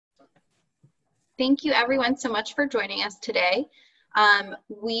Thank you everyone so much for joining us today.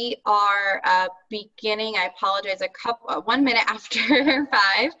 We are beginning, I apologize, 1 minute after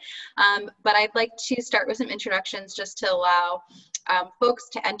 5, but I'd like to start with some introductions just to allow folks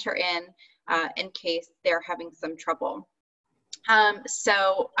to enter in case they're having some trouble.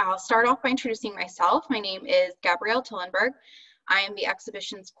 So I'll start off by introducing myself. My name is Gabrielle Tillenberg. I am the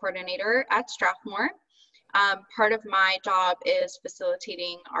exhibitions coordinator at Strathmore. Part of my job is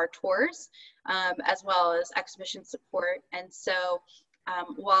facilitating our tours, as well as exhibition support. And so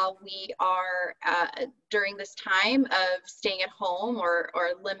while we are during this time of staying at home or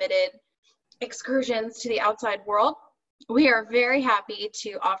limited excursions to the outside world, we are very happy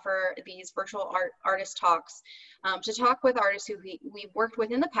to offer these virtual artist talks to talk with artists who we've worked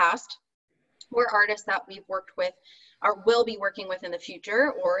with in the past, or artists that we've worked with or will be working with in the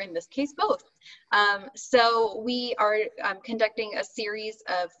future, or in this case, both. So we are conducting a series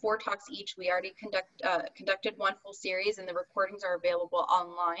of 4 talks each. We already conducted 1 full series, and the recordings are available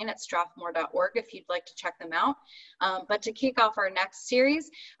online at strathmore.org if you'd like to check them out. But to kick off our next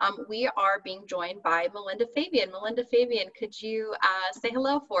series, we are being joined by Melinda Fabian. Melinda Fabian, could you say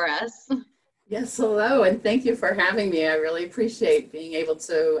hello for us? Yes, hello, and thank you for having me. I really appreciate being able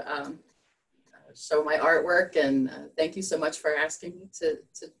to show my artwork, and thank you so much for asking me to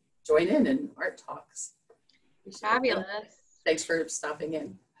join in art talks. Fabulous. Thanks for stopping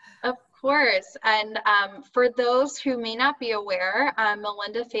in. Of course. And for those who may not be aware,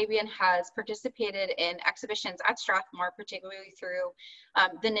 Melinda Fabian has participated in exhibitions at Strathmore, particularly through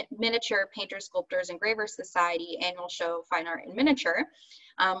the Miniature Painters, Sculptors, Engravers Society annual show, Fine Art in Miniature,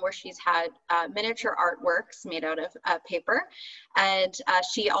 where she's had miniature artworks made out of paper. And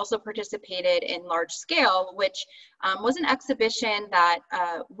she also participated in Large Scale, which was an exhibition that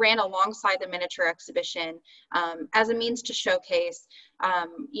ran alongside the miniature exhibition as a means to showcase,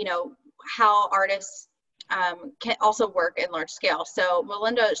 you know, how artists can also work in large scale. So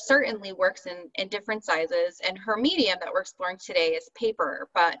Melinda certainly works in different sizes, and her medium that we're exploring today is paper.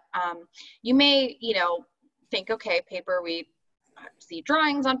 But you may, you know, think, okay, paper, we see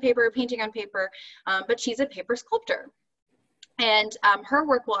drawings on paper, painting on paper, but she's a paper sculptor. And her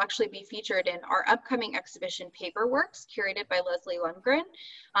work will actually be featured in our upcoming exhibition, Paperworks, curated by Leslie Lundgren,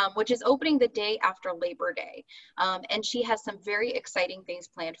 which is opening the day after Labor Day. And she has some very exciting things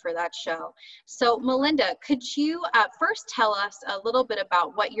planned for that show. So Melinda, could you first tell us a little bit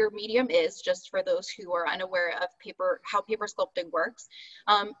about what your medium is, just for those who are unaware of how paper sculpting works,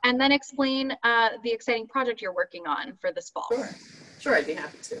 and then explain the exciting project you're working on for this fall. Sure, I'd be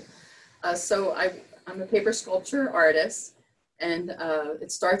happy to. So I'm a paper sculpture artist. And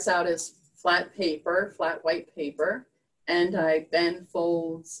it starts out as flat paper, flat white paper, and I bend,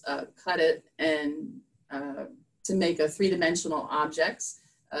 folds, cut it, and to make a 3-dimensional objects.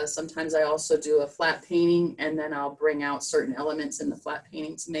 Sometimes I also do a flat painting, and then I'll bring out certain elements in the flat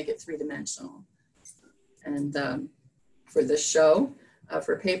painting to make it 3-dimensional. And for this show,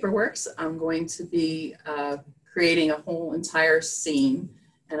 for Paperworks, I'm going to be creating a whole entire scene,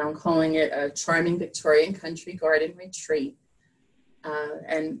 and I'm calling it a Charming Victorian Country Garden Retreat.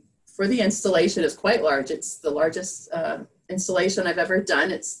 And for the installation, it's quite large. It's the largest installation I've ever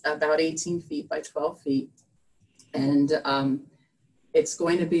done. It's about 18 feet by 12 feet. And it's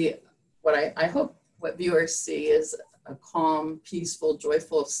going to be what I hope what viewers see is a calm, peaceful,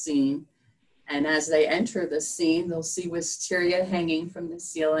 joyful scene. And as they enter the scene, they'll see wisteria hanging from the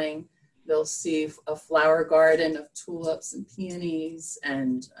ceiling. They'll see a flower garden of tulips and peonies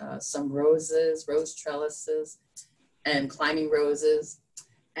and some roses, rose trellises, and climbing roses.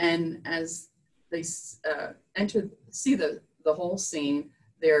 And as they see the whole scene,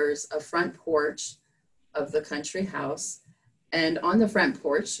 there's a front porch of the country house. And on the front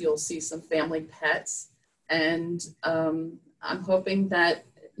porch, you'll see some family pets. And I'm hoping that,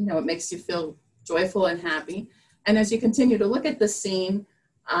 you know, it makes you feel joyful and happy. And as you continue to look at the scene,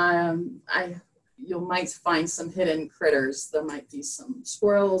 you might find some hidden critters. There might be some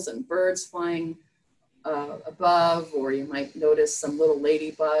squirrels and birds flying above, or you might notice some little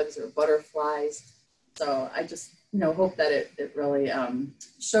ladybugs or butterflies. So I just, you know, hope that it really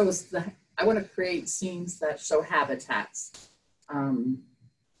shows I want to create scenes that show habitats,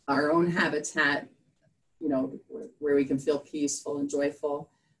 our own habitat, you know, where we can feel peaceful and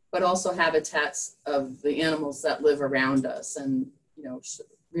joyful, but also habitats of the animals that live around us, and, you know,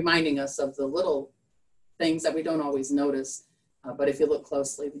 reminding us of the little things that we don't always notice, but if you look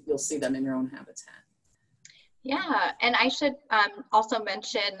closely, you'll see them in your own habitat. Yeah, and I should also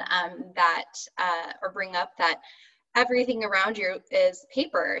mention or bring up that everything around you is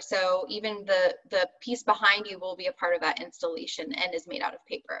paper. So even the piece behind you will be a part of that installation and is made out of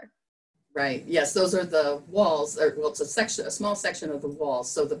paper. Right. Yes, those are the walls, or well, it's a small section of the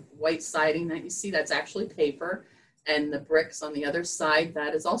walls. So the white siding that you see, that's actually paper, and the bricks on the other side,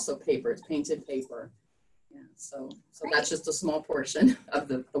 that is also paper. It's painted paper. Yeah. So Great. that's just a small portion of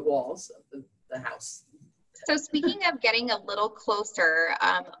the walls of the house. So speaking of getting a little closer,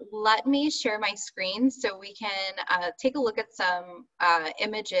 let me share my screen so we can take a look at some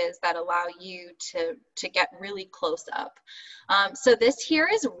images that allow you to get really close up. So this here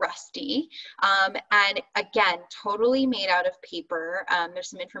is Rusty, and again, totally made out of paper.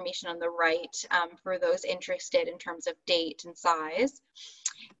 There's some information on the right for those interested in terms of date and size.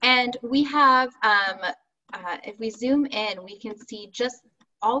 And we have, if we zoom in, we can see just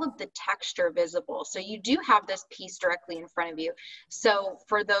all of the texture visible. So you do have this piece directly in front of you. So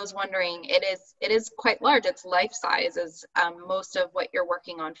for those wondering, it is quite large. It's life size, as most of what you're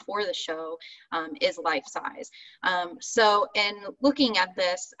working on for the show is life size. So in looking at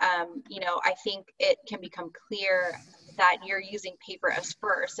this, I think it can become clear that you're using paper as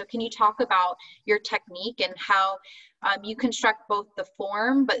fur. So can you talk about your technique and how you construct both the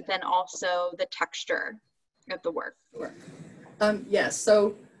form, but then also the texture of the work? Sure. Yes,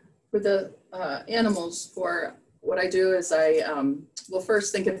 so for the animals, for what I do is I will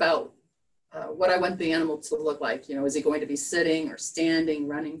first think about what I want the animal to look like. Is he going to be sitting or standing,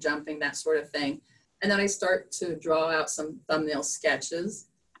 running, jumping, that sort of thing. And then I start to draw out some thumbnail sketches.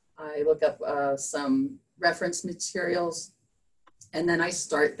 I look up some reference materials, and then I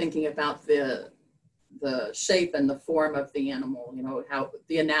start thinking about the shape and the form of the animal, how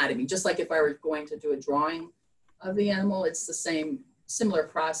the anatomy, just like if I were going to do a drawing of the animal, it's the similar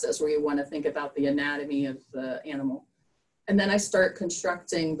process where you want to think about the anatomy of the animal. And then I start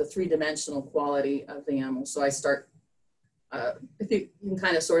constructing the three-dimensional quality of the animal. So I start, if you can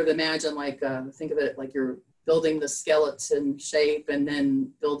kind of sort of imagine, like, think of it like you're building the skeleton shape and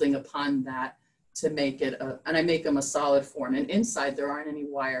then building upon that to make it, and I make them a solid form. And inside there aren't any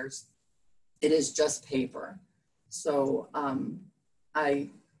wires. It is just paper. So I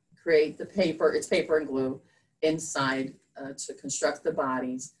create the paper, it's paper and glue, inside to construct the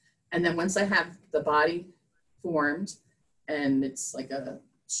bodies. And then once I have the body formed and it's like a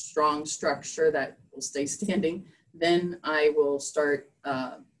strong structure that will stay standing, then I will start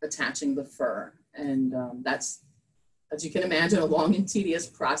attaching the fur. And that's, as you can imagine, a long and tedious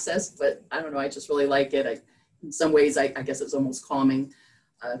process, but I don't know, I just really like it. In some ways, I guess it's almost calming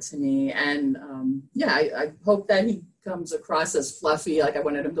to me. And I hope that he comes across as fluffy. Like I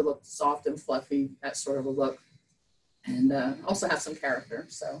wanted him to look soft and fluffy, that sort of a look. And also have some character.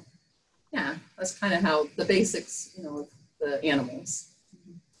 So yeah, that's kind of how the basics, of the animals.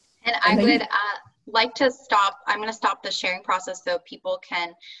 And I would like to stop, I'm going to stop the sharing process so people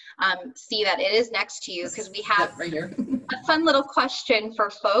can see that it is next to you, because we have right here. a fun little question for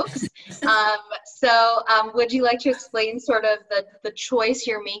folks. Would you like to explain sort of the choice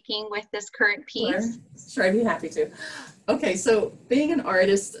you're making with this current piece? Sure, I'd be happy to. Okay, so being an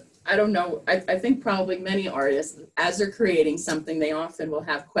artist, I don't know, I think probably many artists, as they're creating something, they often will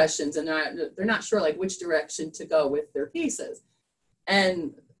have questions and they're not sure like which direction to go with their pieces.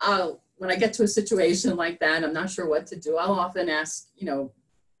 And when I get to a situation like that, I'm not sure what to do, I'll often ask,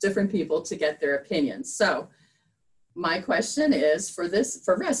 different people to get their opinions. So my question is for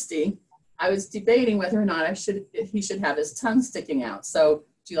Rusty, I was debating whether or not he should have his tongue sticking out. So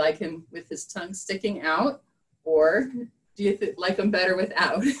do you like him with his tongue sticking out, or do you like him better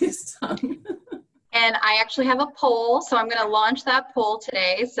without his tongue? And I actually have a poll, so I'm going to launch that poll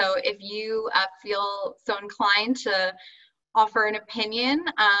today. So if you feel so inclined to offer an opinion,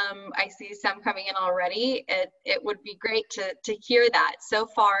 I see some coming in already. It would be great to hear that. So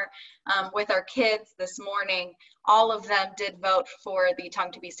far, with our kids this morning, all of them did vote for the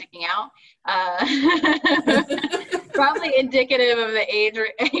tongue to be sticking out. Probably indicative of the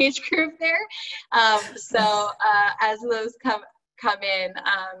age group there. As those come in,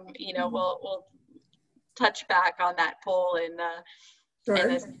 we'll touch back on that poll and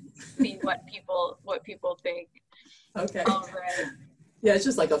Sure. see what people think. Okay. All right. Yeah, it's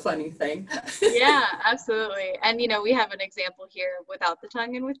just like a funny thing. Yeah, absolutely. And we have an example here without the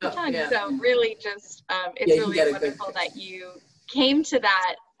tongue and with the tongue. Yeah. So really just it's really wonderful that you came to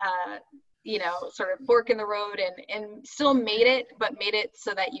that sort of fork in the road and still made it, but made it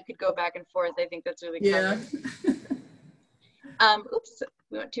so that you could go back and forth. I think that's really clever. Yeah. Oops.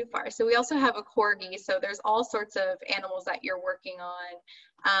 we went too far. So we also have a corgi. So there's all sorts of animals that you're working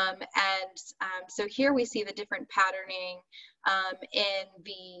on. So here we see the different patterning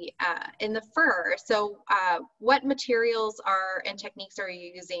in the fur. So what materials and techniques are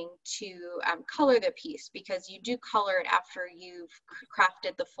you using to color the piece? Because you do color it after you've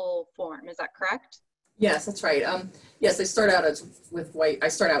crafted the full form. Is that correct? Yes, that's right. Yes, I start out with white. I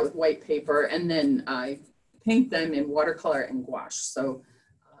start out with white paper, and then I paint them in watercolor and gouache. So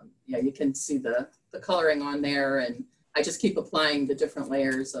yeah, you can see the coloring on there, and I just keep applying the different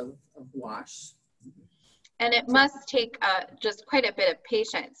layers of gouache. And it must take just quite a bit of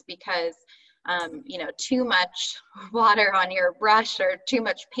patience because, you know, too much water on your brush or too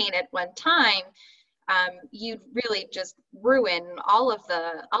much paint at one time, you'd really just ruin all of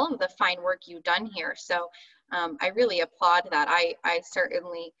the fine work you've done here. So I really applaud that. I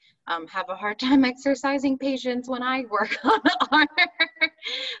certainly have a hard time exercising patience when I work on art.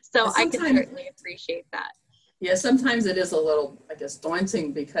 So I can certainly appreciate that. Yeah, sometimes it is a little, I guess,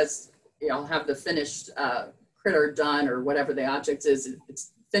 daunting because I'll have the finished critter done or whatever the object is.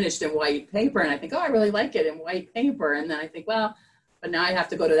 It's finished in white paper, and I think, oh, I really like it in white paper. And then I think, well, but now I have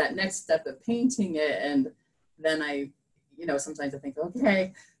to go to that next step of painting it. And then sometimes I think,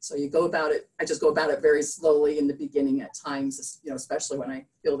 okay, so you go about it. I just go about it very slowly in the beginning at times, especially when I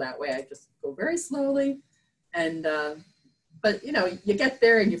feel that way. I just go very slowly. And, but, you get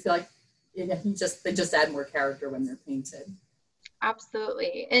there and you feel like, they just add more character when they're painted.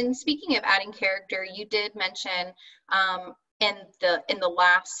 Absolutely. And speaking of adding character, you did mention in the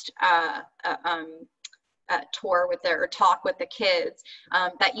last tour or talk with the kids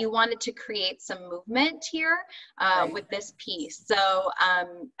that you wanted to create some movement here Right. with this piece. So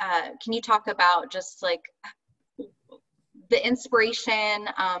can you talk about just like the inspiration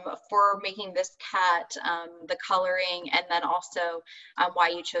for making this cat, the coloring, and then also why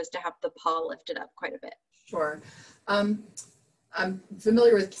you chose to have the paw lifted up quite a bit? Sure. I'm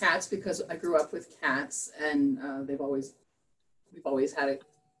familiar with cats because I grew up with cats, and we've always had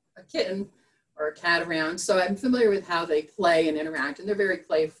a kitten or a cat around. So I'm familiar with how they play and interact, and they're very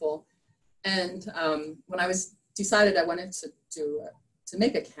playful. And when I decided I wanted to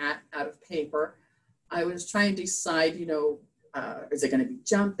make a cat out of paper, I was trying to decide, is it going to be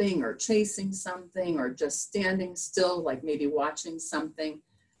jumping or chasing something or just standing still, like maybe watching something.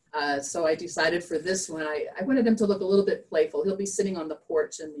 So I decided for this one, I wanted him to look a little bit playful. He'll be sitting on the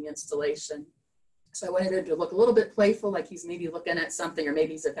porch in the installation. So I wanted him to look a little bit playful, like he's maybe looking at something, or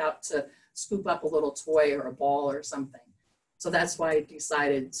maybe he's about to scoop up a little toy or a ball or something. So that's why I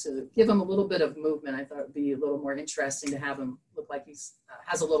decided to give him a little bit of movement. I thought it would be a little more interesting to have him look like he's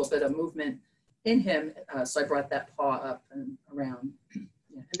has a little bit of movement in him. So I brought that paw up and around.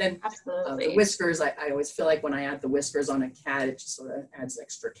 Yeah. And then the whiskers, I always feel like when I add the whiskers on a cat, it just sort of adds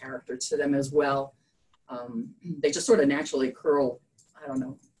extra character to them as well. They just sort of naturally curl. I don't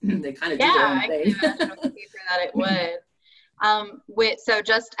know. They kind of do their own thing. Yeah, I can imagine that it would. So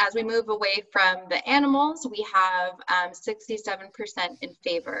just as we move away from the animals, we have 67% in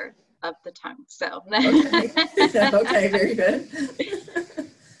favor of the tongue. So okay. Okay, very good.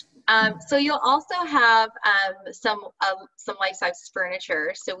 So you'll also have some life-size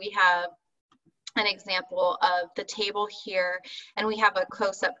furniture. So we have an example of the table here, and we have a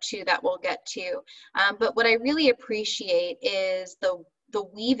close-up too that we'll get to. But what I really appreciate is the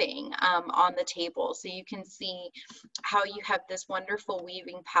weaving on the table. So you can see how you have this wonderful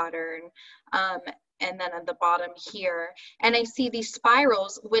weaving pattern. And then at the bottom here, and I see these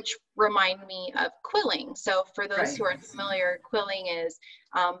spirals, which remind me of quilling. So for those who aren't familiar, quilling is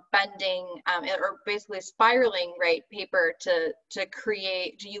bending or basically spiraling, right, paper to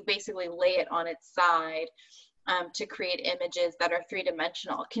create. You basically lay it on its side to create images that are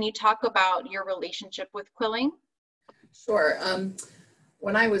three-dimensional. Can you talk about your relationship with quilling? Sure.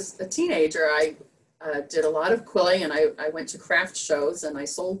 When I was a teenager, I did a lot of quilling, and I went to craft shows and I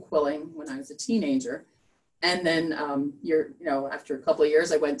sold quilling when I was a teenager. And then, after a couple of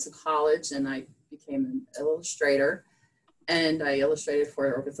years, I went to college and I became an illustrator, and I illustrated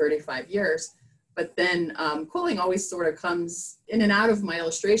for over 35 years. But then quilling always sort of comes in and out of my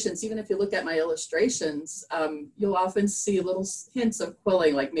illustrations. Even if you look at my illustrations, you'll often see little hints of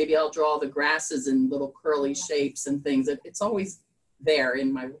quilling, like maybe I'll draw the grasses in little curly shapes and things. It's always there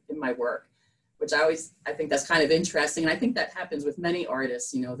in my work, which I think that's kind of interesting. And I think that happens with many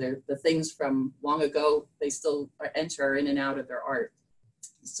artists. They're the things from long ago, they still enter in and out of their art.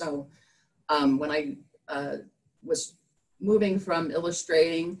 So when I was moving from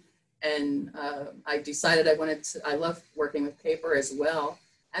illustrating, and I decided I love working with paper as well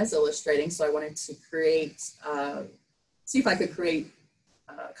as illustrating. So I wanted to see if I could create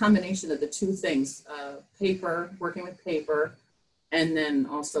combination of the two things, paper, working with paper, and then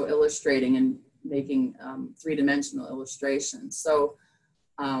also illustrating and making three-dimensional illustrations. So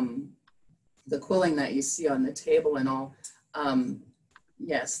the quilling that you see on the table and all,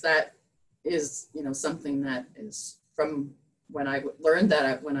 yes, that is, you know, something that is from when I learned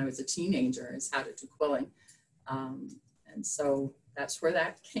that when I was a teenager, is how to do quilling. And so that's where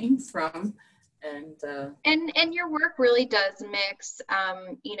that came from. And your work really does mix,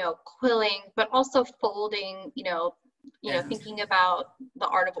 you know, quilling, but also folding, Yeah. thinking about the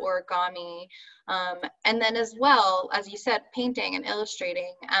art of origami, and then as well, as you said, painting and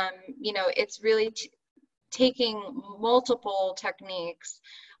illustrating. It's really taking multiple techniques,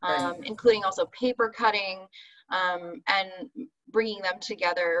 Right. including also paper cutting, and bringing them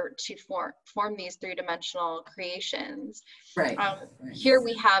together to form these three-dimensional creations. Right. Here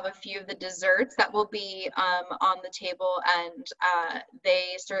we have a few of the desserts that will be on the table, and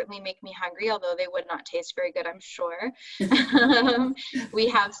they certainly make me hungry, although they would not taste very good, I'm sure. We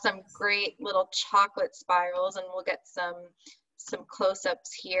have some great little chocolate spirals, and we'll get some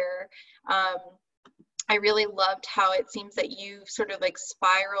close-ups here. I really loved how it seems that you've sort of like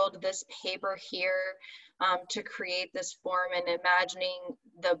spiraled this paper here to create this form, and imagining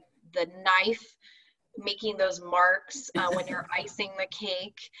the knife making those marks when you're icing the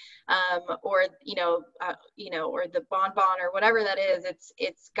cake, or or the bonbon or whatever that is.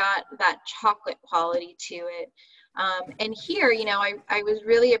 It's got that chocolate quality to it. And here, I was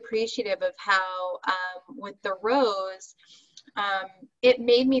really appreciative of how with the rose, it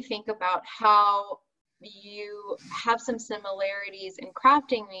made me think about how you have some similarities in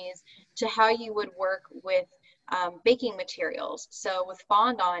crafting these to how you would work with baking materials. So with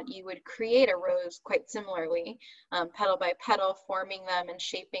fondant, you would create a rose quite similarly, petal by petal, forming them and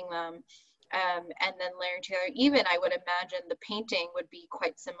shaping them, and then layering together. Even I would imagine the painting would be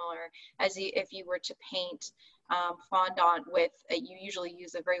quite similar, as if you were to paint fondant with, you usually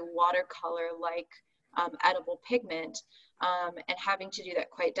use a very watercolor-like edible pigment, and having to do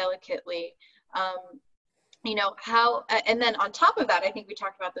that quite delicately. And then on top of that, I think we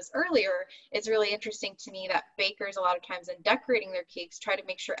talked about this earlier, it's really interesting to me that bakers a lot of times in decorating their cakes try to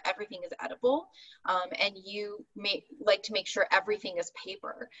make sure everything is edible, and you like to make sure everything is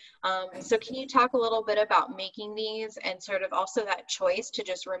paper. So can you talk a little bit about making these, and sort of also that choice to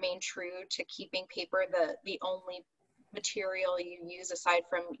just remain true to keeping paper the only material you use aside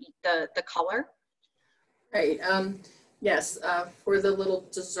from the color? Right. Yes, for the little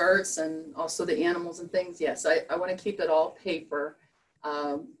desserts and also the animals and things, yes, I want to keep it all paper.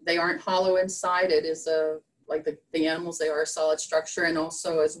 They aren't hollow inside. It is like the animals, they are a solid structure, and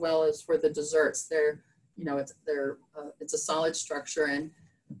also as well as for the desserts, it's a solid structure. And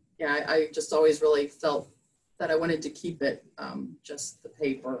yeah, I just always really felt that I wanted to keep it just the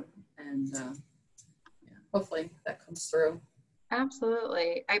paper, and yeah, hopefully that comes through.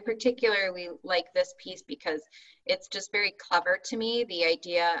 Absolutely. I particularly like this piece because it's just very clever to me, the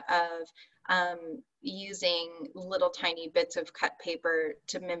idea of using little tiny bits of cut paper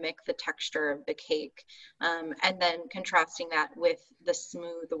to mimic the texture of the cake, and then contrasting that with the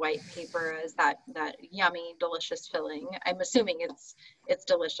smooth white paper as that yummy, delicious filling. I'm assuming it's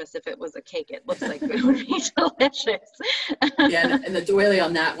delicious. If it was a cake, it looks like it would be delicious. Yeah, and the doily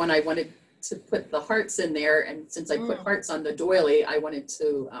on that one, I wanted to put the hearts in there, and since I put hearts on the doily, I wanted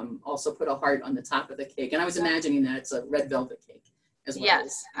to also put a heart on the top of the cake, and I was imagining that it's a red velvet cake as well.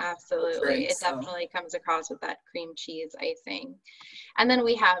 Yes, absolutely. Drink, it definitely comes across with that cream cheese icing. And then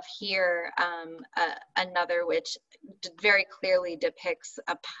we have here another which very clearly depicts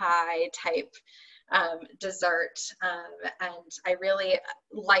a pie type dessert, and I really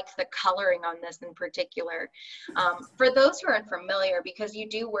like the coloring on this in particular. For those who are unfamiliar, because you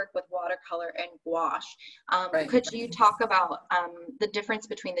do work with watercolor and gouache, Right. Could you talk about the difference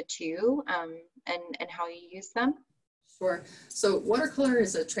between the two, and how you use them? Sure. So watercolor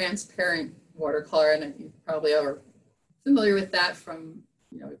is a transparent watercolor, and you probably are familiar with that from,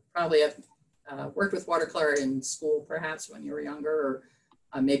 probably have worked with watercolor in school perhaps when you were younger,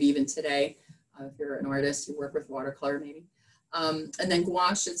 or maybe even today. If you're an artist, you work with watercolor maybe. And then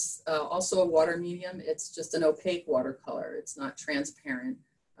gouache is also a water medium. It's just an opaque watercolor. It's not transparent.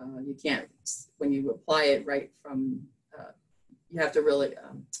 You can't, when you apply it right from, you have to really,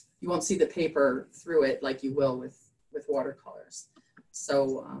 you won't see the paper through it like you will with watercolors.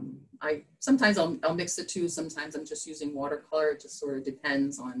 So sometimes I'll mix the two. Sometimes I'm just using watercolor. It just sort of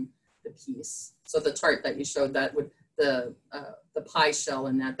depends on the piece. So the tart that you showed, that would, the pie shell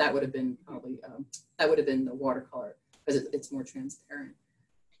and that would have been probably, that would have been the watercolor, because it's more transparent.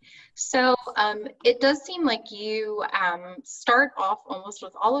 So it does seem like you start off almost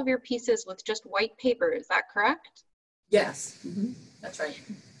with all of your pieces with just white paper. Is that correct? Yes, that's right.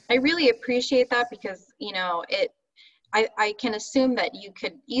 I really appreciate that because, you know, I can assume that you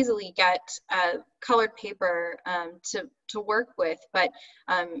could easily get colored paper to work with, but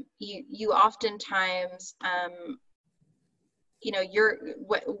you oftentimes, you know,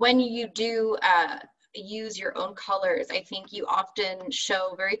 when you do use your own colors, I think you often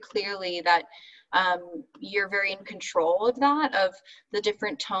show very clearly that you're very in control of that, of the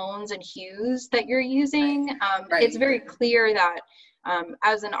different tones and hues that you're using. It's Right. very clear that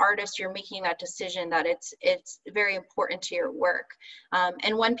as an artist, you're making that decision that it's very important to your work.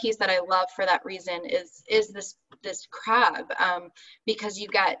 And one piece that I love for that reason is this crab, because you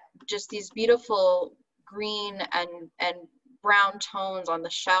get just these beautiful green and brown tones on the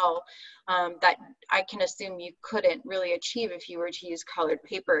shell that I can assume you couldn't really achieve if you were to use colored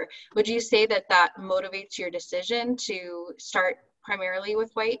paper. Would you say that that motivates your decision to start primarily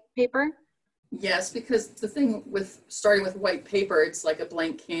with white paper? Yes, because the thing with starting with white paper, it's like a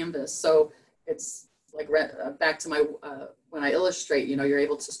blank canvas. So it's like back to my when I illustrate, you know, you're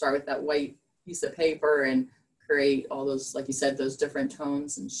able to start with that white piece of paper and create all those, like you said, those different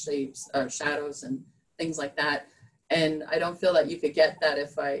tones and shapes, shadows and things like that. And I don't feel that you could get that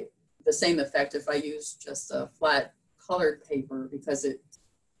if the same effect if I use just a flat colored paper, because it,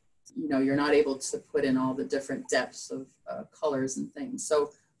 you know, you're not able to put in all the different depths of colors and things.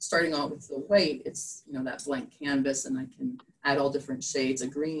 So starting out with the white, it's, you know, that blank canvas, and I can add all different shades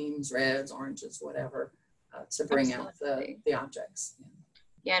of greens, reds, oranges, whatever, to bring out the objects.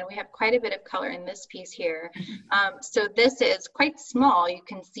 Yeah, and we have quite a bit of color in this piece here. So this is quite small. You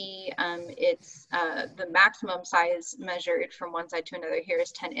can see it's the maximum size measured from one side to another here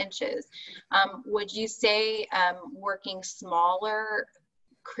is 10 inches. Would you say working smaller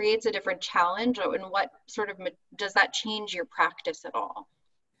creates a different challenge, or in what sort of, does that change your practice at all?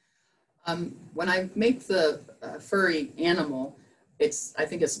 When I make the furry animal, I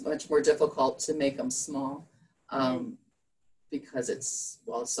think it's much more difficult to make them small. Because it's,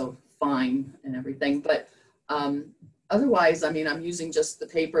 well, it's so fine and everything. But otherwise, I mean, I'm using just the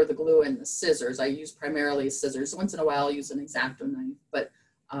paper, the glue, and the scissors. I use primarily scissors. Once in a while, I'll use an X-Acto knife. But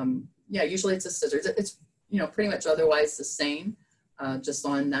yeah, usually it's a scissors. It's, you know, pretty much otherwise the same, just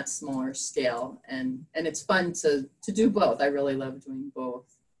on that smaller scale. And it's fun to do both. I really love doing both.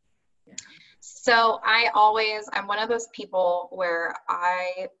 Yeah. So I'm one of those people where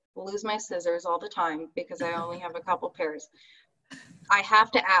I lose my scissors all the time because I only have a couple pairs. I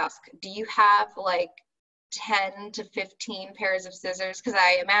have to ask, do you have like 10 to 15 pairs of scissors? Because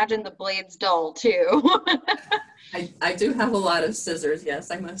I imagine the blade's dull too. I do have a lot of scissors,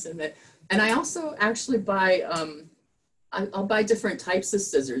 yes, I must admit. And I also actually buy, I'll buy different types of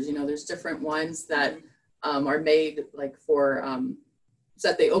scissors. You know, there's different ones that are made like for, so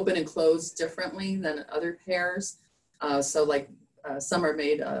that they open and close differently than other pairs. So like some are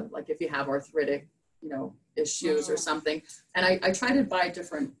made like if you have arthritic, you know, issues or something. And I try to buy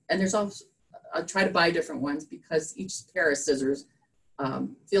different, and there's also, I try to buy different ones because each pair of scissors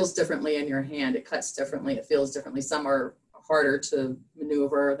feels differently in your hand. It cuts differently, it feels differently. Some are harder to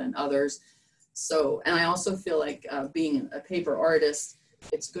maneuver than others. So, and I also feel like being a paper artist,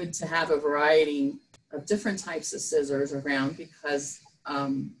 it's good to have a variety of different types of scissors around because,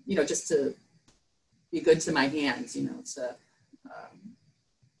 you know, just to be good to my hands, you know, to,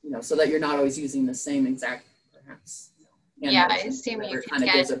 you know, so that you're not always using the same exact, perhaps. You know, Yeah, I assume you can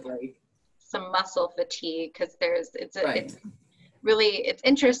get some muscle fatigue because it's really, it's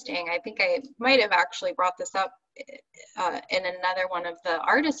interesting. I think I might have actually brought this up in another one of the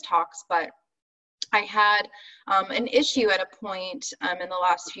artist talks, but I had an issue at a point in the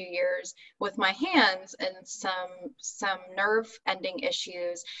last few years with my hands and some nerve ending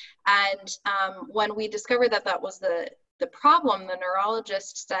issues. And when we discovered that that was the problem, the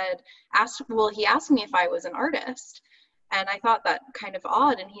neurologist he asked me if I was an artist. And I thought that kind of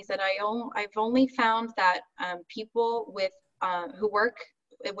odd. And he said, I've only found that people who work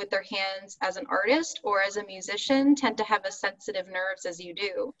with their hands as an artist or as a musician tend to have as sensitive nerves as you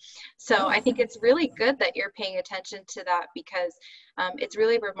do. So I think it's really good that you're paying attention to that because it's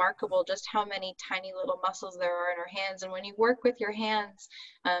really remarkable just how many tiny little muscles there are in our hands. And when you work with your hands,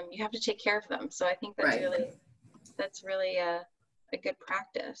 you have to take care of them. So I think that's really a good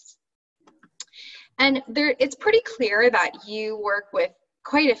practice. And it's pretty clear that you work with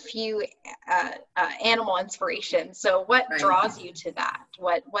quite a few animal inspirations. So what draws you to that?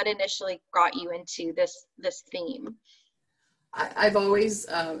 What initially got you into this theme? I've always,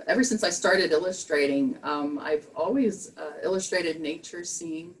 ever since I started illustrating, I've always illustrated nature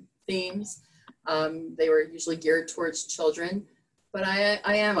scene themes. They were usually geared towards children, but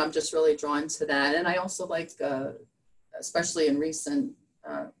I'm just really drawn to that. And I also like, especially in recent,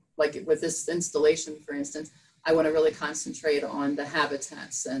 like with this installation, for instance, I want to really concentrate on the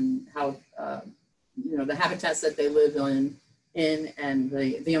habitats and how, the habitats that they live in and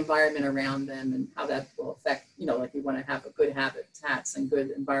the environment around them and how that will affect, like we want to have a good habitats and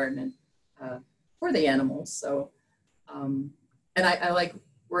good environment for the animals. So, and I like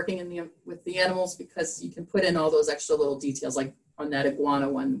working with the animals because you can put in all those extra little details, like on that iguana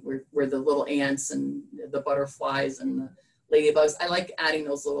one where the little ants and the butterflies and the ladybugs. I like adding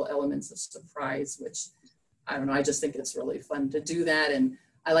those little elements of surprise, which I don't know, I just think it's really fun to do that. And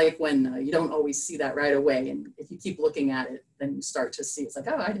I like when you don't always see that right away. And if you keep looking at it, then you start to see, it's like,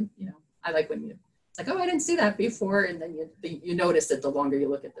 oh, I didn't, I like when it's like, oh, I didn't see that before. And then you notice it the longer you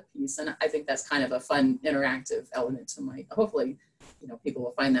look at the piece. And I think that's kind of a fun interactive element to hopefully, people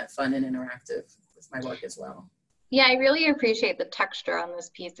will find that fun and interactive with my work as well. Yeah, I really appreciate the texture on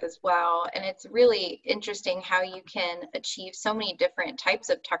this piece as well. And it's really interesting how you can achieve so many different types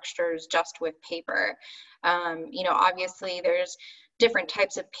of textures just with paper. Obviously there's different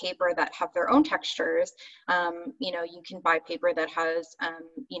types of paper that have their own textures. You can buy paper that has,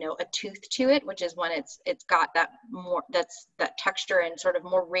 a tooth to it, which is when it's got that texture and sort of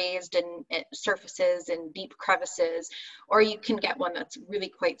more raised and surfaces and deep crevices, or you can get one that's really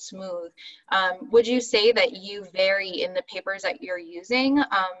quite smooth. Would you say that you vary in the papers that you're using?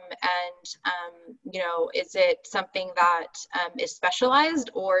 Is it something that is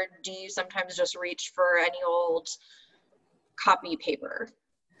specialized, or do you sometimes just reach for any old copy paper?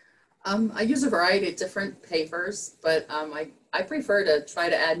 I use a variety of different papers, but I prefer to try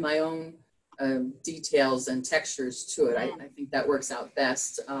to add my own details and textures to it. I think that works out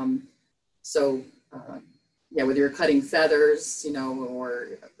best. Whether you're cutting feathers, or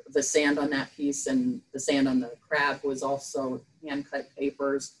the sand on that piece, and the sand on the crab was also hand cut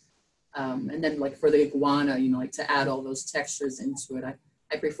papers. And then like for the iguana, like to add all those textures into it,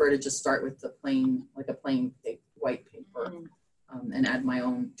 I prefer to just start with a plain white paper, and add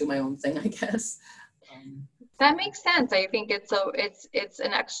do my own thing, I guess. That makes sense. I think it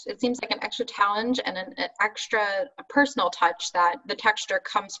seems like an extra challenge and an extra personal touch that the texture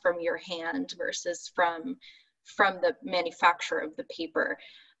comes from your hand versus from the manufacturer of the paper.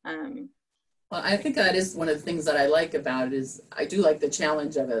 Well, I think that is one of the things that I like about it is I do like the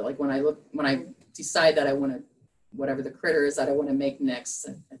challenge of it. Like when I decide that I want to, whatever the critter is that I want to make next,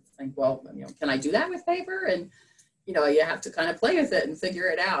 I think, well, can I do that with paper? And you have to kind of play with it and figure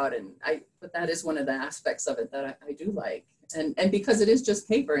it out. But that is one of the aspects of it that I do like. And because it is just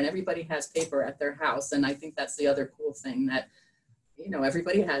paper and everybody has paper at their house. And I think that's the other cool thing that,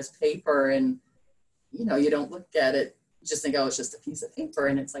 everybody has paper and, you don't look at it, just think, oh, it's just a piece of paper.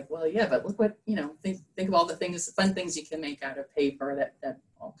 And it's like, well, yeah, but look what, think of all the fun things you can make out of paper that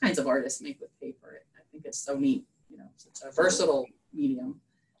all kinds of artists make with paper. I think it's so neat, such a versatile medium.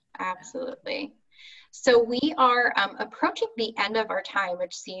 Absolutely. So we are approaching the end of our time,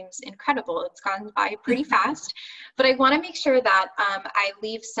 which seems incredible. It's gone by pretty fast, but I want to make sure that I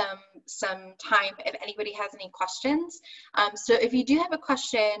leave some time if anybody has any questions. So if you do have a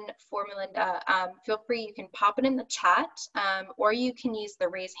question for Melinda, feel free, you can pop it in the chat, or you can use the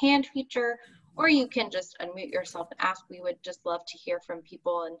raise hand feature, or you can just unmute yourself and ask. We would just love to hear from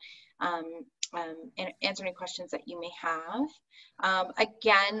people and answer any questions that you may have.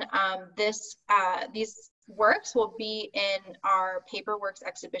 These works will be in our Paperworks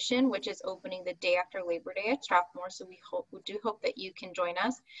exhibition, which is opening the day after Labor Day at Strathmore. So we do hope that you can join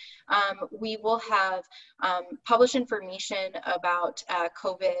us. We will have published information about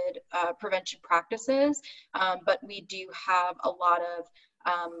COVID prevention practices, but we do have a lot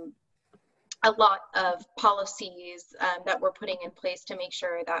of policies that we're putting in place to make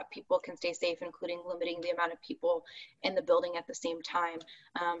sure that people can stay safe, including limiting the amount of people in the building at the same time.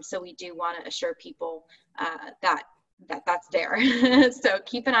 So we do want to assure people that's there. So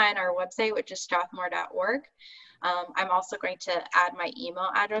keep an eye on our website, which is strathmore.org. I'm also going to add my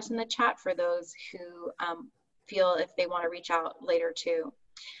email address in the chat for those who feel if they want to reach out later too.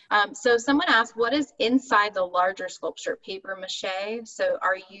 So someone asked, what is inside the larger sculpture? Paper mache? So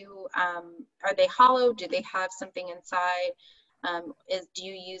are they hollow? Do they have something inside? Do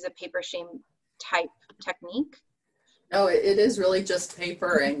you use a paper shame type technique? No, it is really just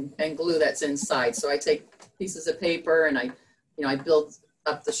paper and glue that's inside. So I take pieces of paper and I build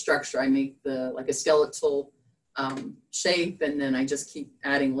up the structure. I make like a skeletal shape, and then I just keep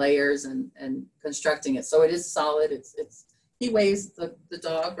adding layers and constructing it. So it is solid. He weighs the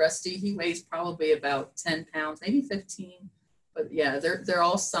dog, Rusty. He weighs probably about 10 pounds, maybe 15. but yeah, they're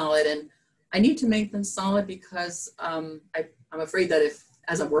all solid, and I need to make them solid because I'm afraid that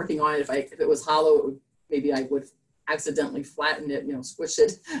as I'm working on it, if it was hollow, maybe I would accidentally flatten it, squish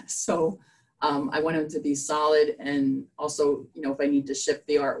it. So I want them to be solid, and also, if I need to ship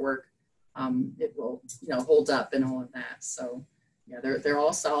the artwork, it will, hold up and all of that. So yeah, they're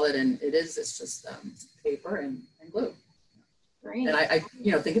all solid, and it's just paper and glue. Great. And I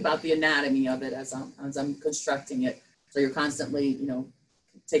think about the anatomy of it as I'm constructing it. So you're constantly,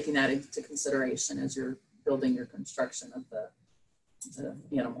 taking that into consideration as you're building your construction of the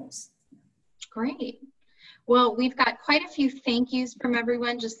animals. Great. Well, we've got quite a few thank yous from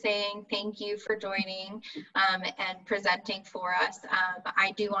everyone, just saying thank you for joining and presenting for us.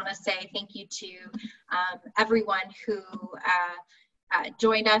 I do want to say thank you to everyone who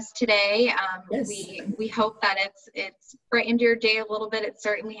joined us today. Yes. We hope that it's brightened your day a little bit. It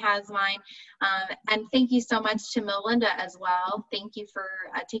certainly has mine. And thank you so much to Melinda as well. Thank you for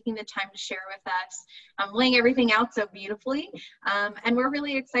taking the time to share with us, laying everything out so beautifully. And we're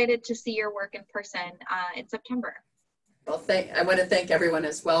really excited to see your work in person in September. Well, I want to thank everyone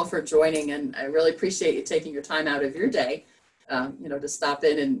as well for joining, and I really appreciate you taking your time out of your day, to stop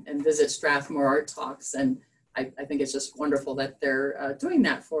in and visit Strathmore Art Talks. And I think it's just wonderful that they're doing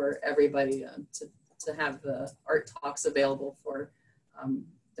that for everybody, to have the art talks available for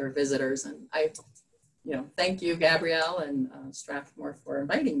their visitors. And I thank you, Gabrielle and Strathmore, for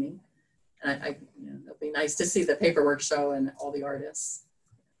inviting me. And it'll be nice to see the paperwork show and all the artists.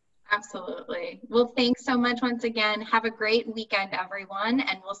 Absolutely. Well, thanks so much once again. Have a great weekend, everyone,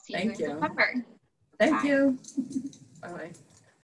 and we'll see you in September. Thank you. Bye-bye.